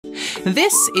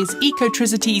This is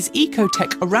Ecotricity's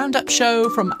ecoTEC Roundup show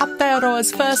from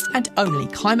Aotearoa's first and only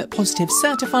climate-positive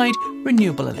certified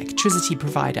renewable electricity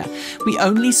provider. We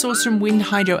only source from wind,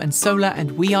 hydro and solar,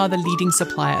 and we are the leading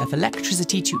supplier of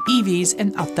electricity to EVs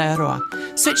in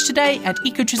Aotearoa. Switch today at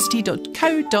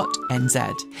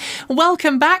ecotricity.co.nz.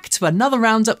 Welcome back to another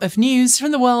roundup of news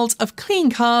from the world of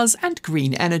clean cars and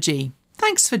green energy.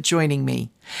 Thanks for joining me.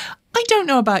 I don't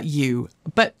know about you,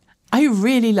 but I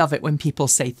really love it when people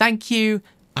say thank you.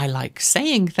 I like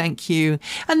saying thank you.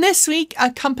 And this week,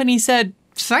 a company said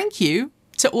thank you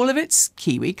to all of its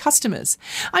Kiwi customers.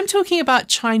 I'm talking about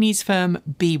Chinese firm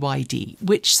BYD,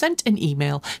 which sent an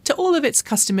email to all of its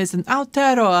customers in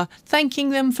Aotearoa thanking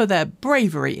them for their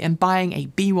bravery in buying a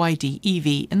BYD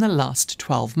EV in the last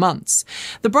 12 months.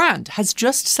 The brand has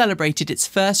just celebrated its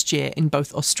first year in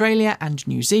both Australia and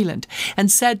New Zealand and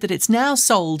said that it's now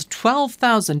sold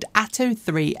 12,000 Atto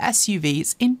 3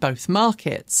 SUVs in both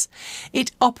markets.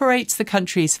 It operates the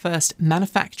country's first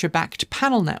manufacturer-backed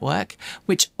panel network,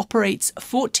 which operates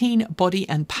 14 body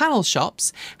and panel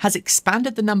shops, has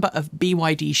expanded the number of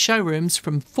BYD showrooms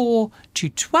from 4 to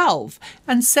 12,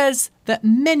 and says that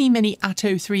many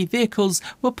Atto 3 vehicles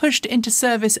were pushed into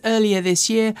service earlier this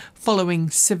year following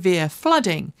severe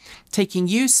flooding, taking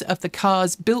use of the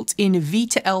car's built-in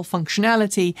V2L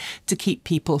functionality to keep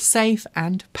people safe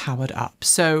and powered up.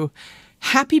 So,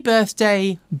 happy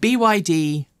birthday,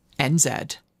 BYD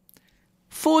NZ.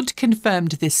 Ford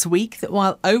confirmed this week that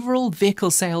while overall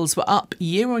vehicle sales were up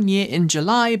year-on-year in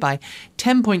July by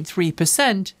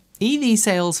 10.3%, EV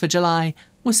sales for July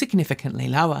were significantly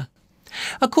lower.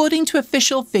 According to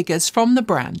official figures from the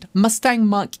brand, Mustang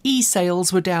Mach-E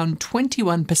sales were down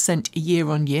 21%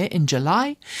 year-on-year in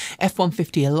July,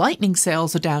 F150 Lightning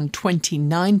sales were down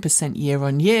 29%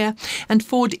 year-on-year, and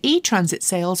Ford E-Transit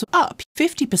sales were up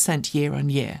 50%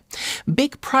 year-on-year.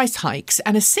 Big price hikes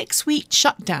and a 6-week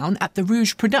shutdown at the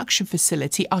Rouge production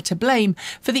facility are to blame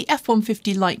for the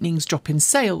F150 Lightning's drop in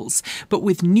sales, but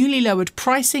with newly lowered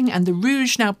pricing and the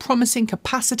Rouge now promising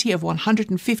capacity of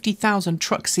 150,000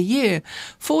 trucks a year,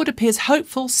 Ford appears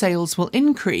hopeful sales will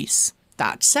increase.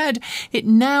 That said, it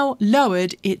now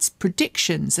lowered its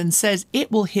predictions and says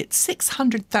it will hit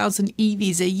 600,000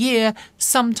 EVs a year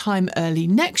sometime early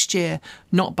next year,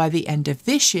 not by the end of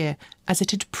this year, as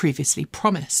it had previously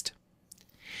promised.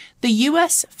 The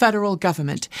US federal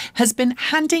government has been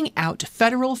handing out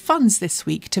federal funds this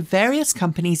week to various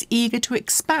companies eager to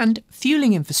expand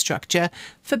fueling infrastructure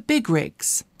for big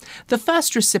rigs. The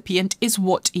first recipient is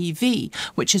Watt EV,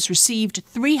 which has received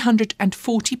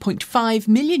 $340.5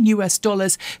 million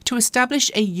to establish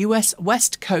a US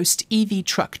West Coast EV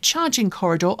truck charging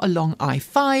corridor along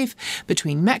I-5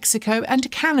 between Mexico and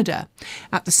Canada.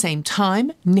 At the same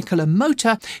time, Nikola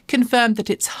Motor confirmed that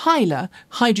its Hyla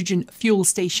hydrogen fuel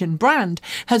station brand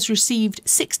has received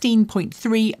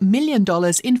 $16.3 million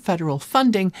in federal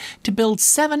funding to build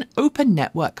 7 open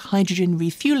network hydrogen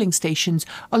refueling stations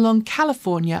along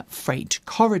California freight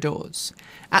corridors.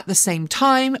 At the same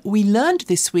time, we learned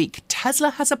this week Tesla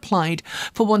has applied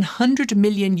for $100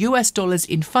 million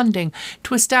in funding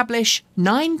to establish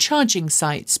 9 charging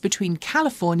sites between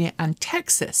California and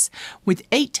Texas, with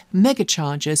 8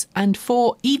 megachargers and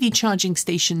 4 EV charging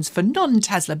stations for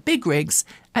non-Tesla big rigs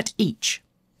at each.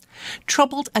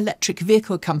 Troubled electric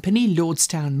vehicle company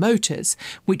Lordstown Motors,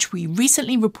 which we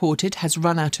recently reported has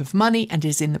run out of money and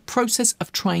is in the process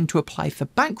of trying to apply for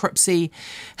bankruptcy,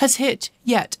 has hit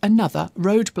yet another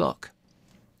roadblock.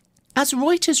 As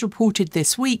Reuters reported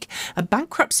this week, a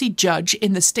bankruptcy judge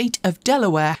in the state of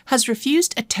Delaware has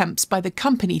refused attempts by the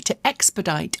company to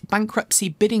expedite bankruptcy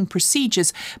bidding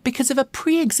procedures because of a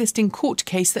pre-existing court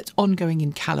case that's ongoing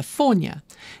in California.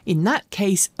 In that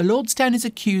case, Lordstown is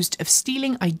accused of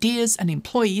stealing ideas and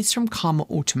employees from Karma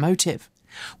Automotive.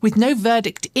 With no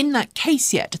verdict in that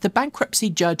case yet, the bankruptcy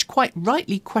judge quite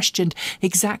rightly questioned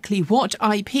exactly what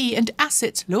IP and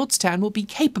assets Lordstown will be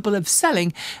capable of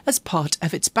selling as part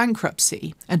of its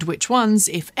bankruptcy, and which ones,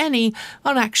 if any,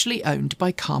 are actually owned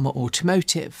by Karma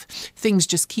Automotive. Things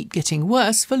just keep getting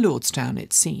worse for Lordstown,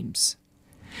 it seems.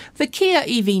 The Kia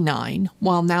EV9,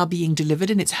 while now being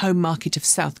delivered in its home market of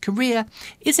South Korea,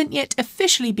 isn't yet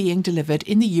officially being delivered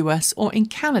in the US or in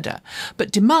Canada,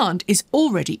 but demand is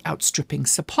already outstripping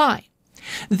supply.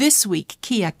 This week,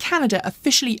 Kia Canada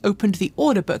officially opened the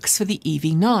order books for the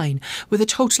EV9, with a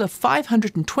total of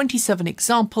 527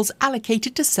 examples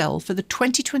allocated to sell for the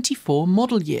 2024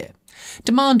 model year.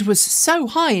 Demand was so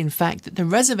high, in fact, that the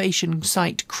reservation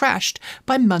site crashed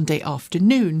by Monday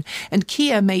afternoon, and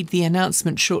Kia made the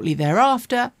announcement shortly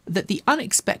thereafter that the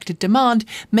unexpected demand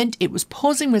meant it was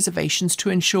pausing reservations to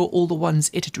ensure all the ones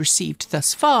it had received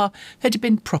thus far had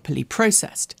been properly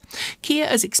processed. Kia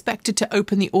is expected to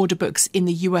open the order books in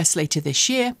the US later this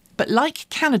year, but like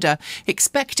Canada,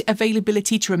 expect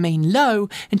availability to remain low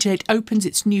until it opens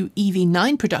its new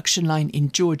EV9 production line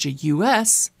in Georgia,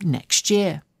 US, next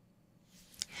year.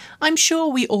 I'm sure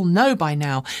we all know by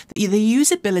now that the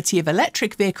usability of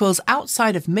electric vehicles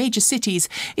outside of major cities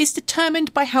is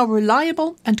determined by how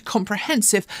reliable and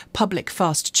comprehensive public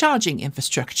fast charging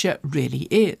infrastructure really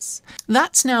is.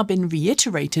 That's now been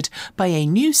reiterated by a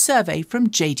new survey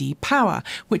from J.D. Power,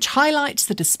 which highlights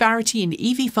the disparity in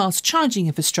EV fast charging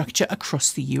infrastructure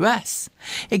across the US.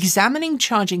 Examining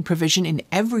charging provision in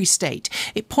every state,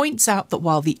 it points out that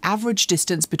while the average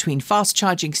distance between fast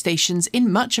charging stations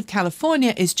in much of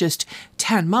California is just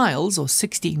 10 miles or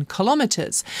 16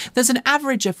 kilometres, there's an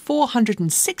average of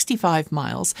 465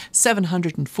 miles,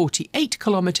 748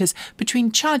 kilometres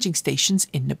between charging stations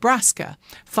in Nebraska,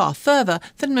 far further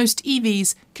than most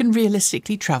EVs can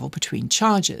realistically travel between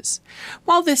chargers.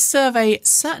 While this survey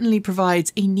certainly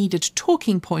provides a needed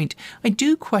talking point, I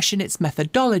do question its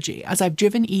methodology, as I've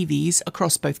driven EVs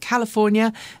across both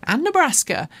California and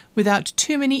Nebraska without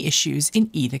too many issues in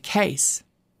either case.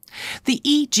 The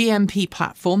eGMP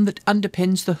platform that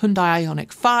underpins the Hyundai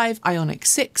IONIQ5,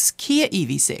 IONIQ6, Kia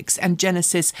EV6 and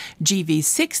Genesis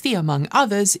GV60 among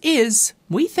others is,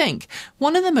 we think,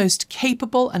 one of the most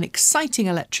capable and exciting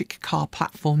electric car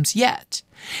platforms yet.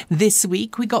 This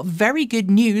week we got very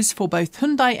good news for both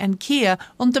Hyundai and Kia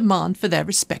on demand for their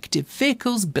respective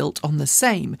vehicles built on the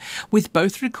same, with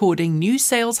both recording new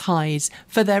sales highs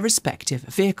for their respective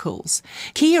vehicles.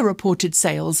 Kia reported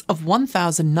sales of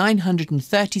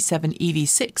 1,937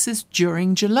 EV6s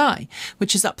during July,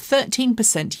 which is up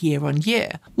 13% year on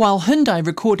year, while Hyundai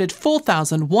recorded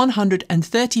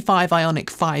 4,135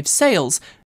 IONIQ5 sales,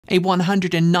 a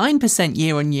 109%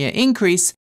 year on year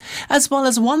increase, as well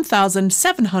as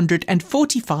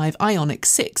 1,745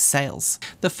 IONIQ6 sales,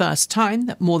 the first time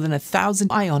that more than 1,000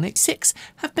 IONIQ6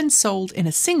 have been sold in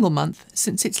a single month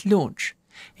since its launch.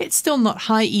 It's still not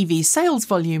high EV sales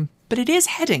volume, but it is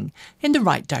heading in the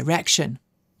right direction.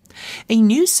 A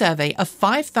new survey of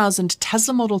 5,000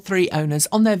 Tesla Model 3 owners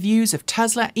on their views of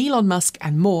Tesla, Elon Musk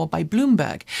and more by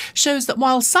Bloomberg shows that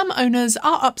while some owners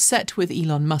are upset with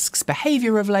Elon Musk's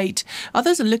behaviour of late,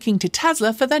 others are looking to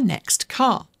Tesla for their next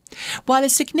car. While a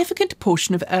significant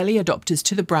portion of early adopters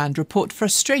to the brand report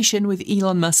frustration with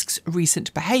Elon Musk's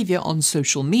recent behaviour on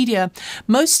social media,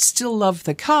 most still love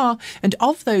the car, and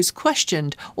of those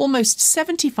questioned, almost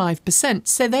 75%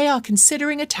 say they are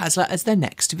considering a Tesla as their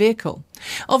next vehicle.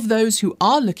 Of those who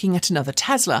are looking at another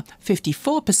Tesla,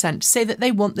 54% say that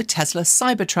they want the Tesla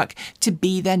Cybertruck to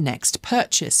be their next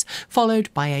purchase,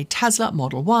 followed by a Tesla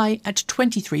Model Y at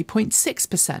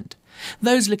 23.6%.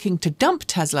 Those looking to dump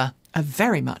Tesla are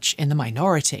very much in the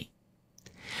minority.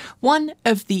 One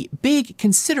of the big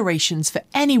considerations for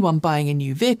anyone buying a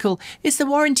new vehicle is the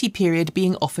warranty period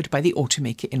being offered by the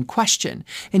automaker in question,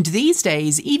 and these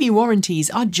days EV warranties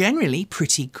are generally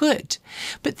pretty good.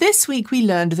 But this week we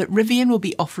learned that Rivian will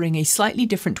be offering a slightly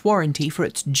different warranty for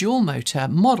its dual motor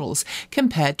models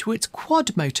compared to its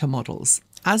quad motor models.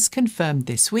 As confirmed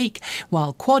this week,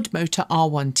 while quad-motor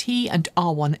R1T and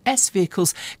R1S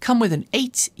vehicles come with an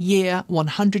 8-year,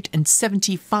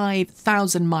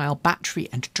 175,000-mile battery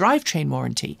and drivetrain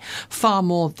warranty, far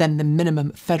more than the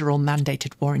minimum federal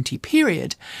mandated warranty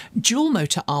period,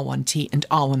 dual-motor R1T and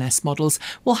R1S models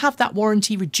will have that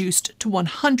warranty reduced to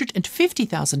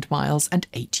 150,000 miles and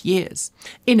 8 years.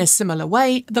 In a similar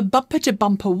way, the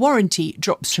bumper-to-bumper warranty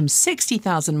drops from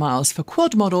 60,000 miles for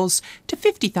quad models to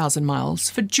 50,000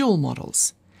 miles for dual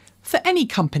models. For any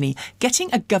company, getting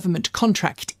a government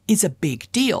contract is a big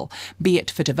deal, be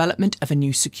it for development of a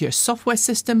new secure software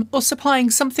system or supplying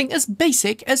something as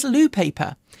basic as loo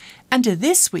paper. And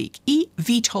this week,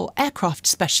 eVTOL aircraft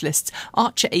specialists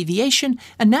Archer Aviation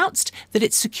announced that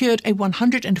it secured a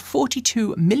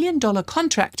 $142 million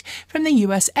contract from the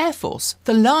US Air Force,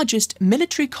 the largest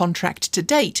military contract to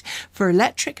date for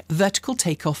electric vertical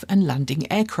takeoff and landing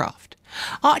aircraft.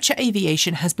 Archer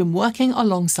Aviation has been working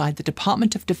alongside the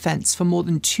Department of Defense for more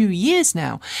than 2 years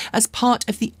now as part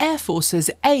of the Air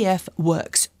Force's AF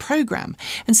Works program,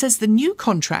 and says the new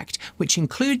contract, which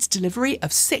includes delivery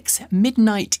of 6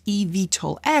 Midnight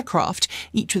eVTOL aircraft,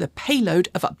 each with a payload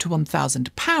of up to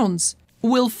 1,000 pounds,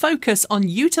 will focus on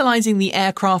utilising the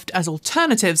aircraft as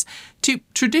alternatives to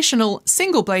traditional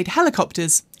single-blade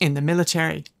helicopters in the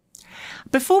military.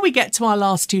 Before we get to our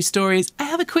last two stories, I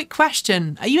have a quick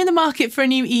question. Are you in the market for a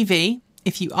new EV?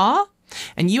 If you are,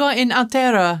 and you are in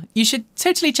Aotearoa, you should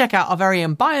totally check out our very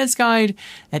own buyer's guide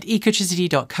at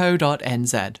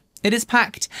ecotricity.co.nz. It is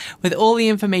packed with all the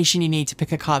information you need to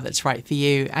pick a car that's right for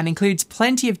you and includes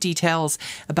plenty of details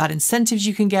about incentives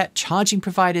you can get, charging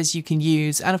providers you can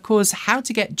use, and of course, how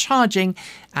to get charging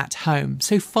at home.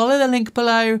 So follow the link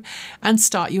below and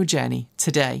start your journey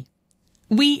today.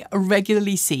 We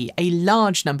regularly see a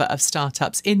large number of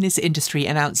startups in this industry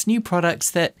announce new products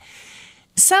that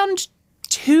sound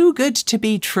too good to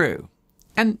be true.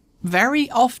 And very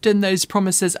often those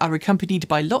promises are accompanied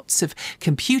by lots of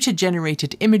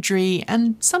computer-generated imagery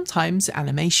and sometimes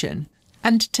animation.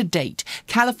 And to date,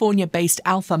 California-based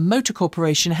Alpha Motor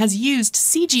Corporation has used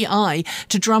CGI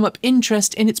to drum up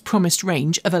interest in its promised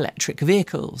range of electric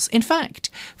vehicles. In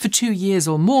fact, for 2 years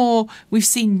or more, we've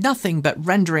seen nothing but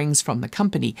renderings from the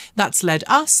company. That's led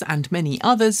us and many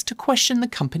others to question the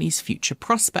company's future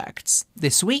prospects.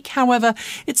 This week, however,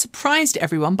 it surprised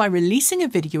everyone by releasing a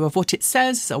video of what it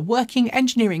says is a working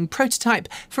engineering prototype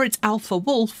for its Alpha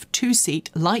Wolf 2-seat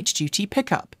light-duty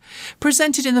pickup.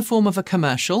 Presented in the form of a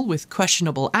commercial with questionable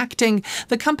acting,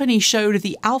 the company showed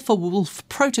the Alpha Wolf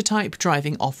prototype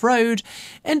driving off-road,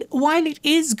 and while it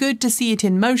is good to see it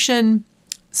in motion,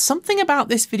 something about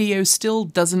this video still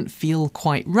doesn't feel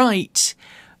quite right.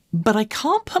 But I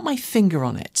can't put my finger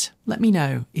on it. Let me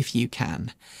know if you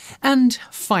can. And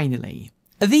finally,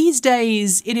 these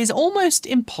days, it is almost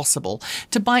impossible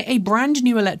to buy a brand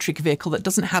new electric vehicle that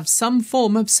doesn't have some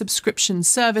form of subscription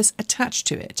service attached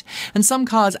to it. And some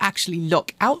cars actually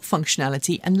lock out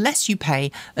functionality unless you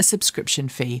pay a subscription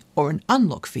fee or an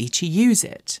unlock fee to use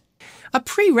it. A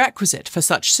prerequisite for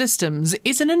such systems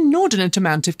is an inordinate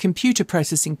amount of computer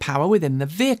processing power within the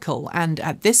vehicle, and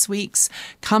at this week's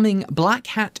coming Black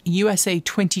Hat USA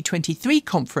 2023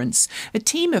 conference, a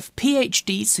team of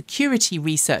PhD security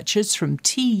researchers from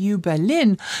TU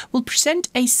Berlin will present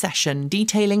a session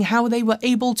detailing how they were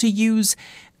able to use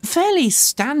fairly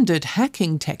standard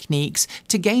hacking techniques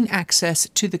to gain access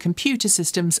to the computer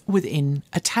systems within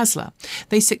a Tesla.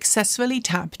 They successfully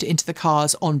tapped into the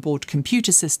car's onboard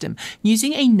computer system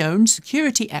using a known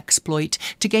security exploit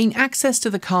to gain access to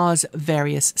the car's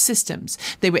various systems.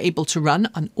 They were able to run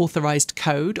unauthorized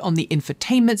code on the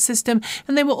infotainment system,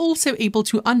 and they were also able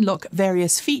to unlock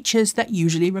various features that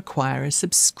usually require a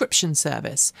subscription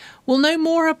service. We'll know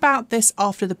more about this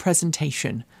after the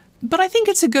presentation. But I think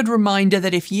it's a good reminder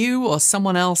that if you or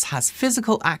someone else has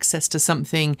physical access to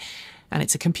something and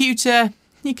it's a computer,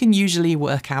 you can usually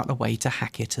work out a way to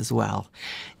hack it as well.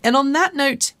 And on that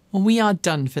note, we are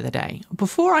done for the day.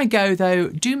 Before I go though,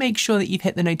 do make sure that you've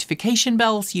hit the notification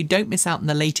bell so you don't miss out on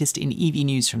the latest in EV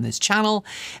news from this channel.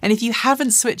 And if you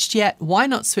haven't switched yet, why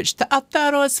not switch to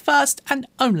Aotearoa's first and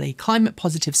only climate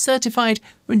positive certified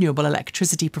renewable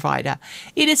electricity provider.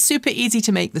 It is super easy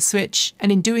to make the switch,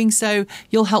 and in doing so,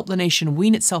 you'll help the nation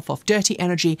wean itself off dirty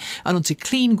energy and onto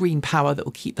clean green power that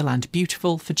will keep the land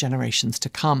beautiful for generations to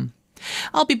come.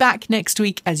 I'll be back next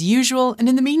week as usual, and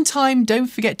in the meantime, don't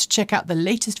forget to check out the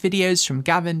latest videos from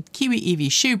Gavin, Kiwi EV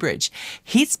Shoebridge.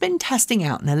 He's been testing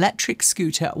out an electric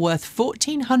scooter worth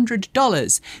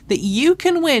 $1,400 that you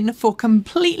can win for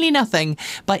completely nothing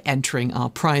by entering our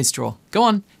prize draw. Go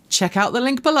on, check out the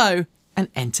link below and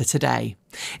enter today.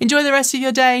 Enjoy the rest of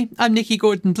your day. I'm Nikki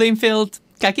Gordon-Bloomfield.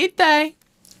 Ka kite!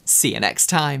 See you next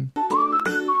time.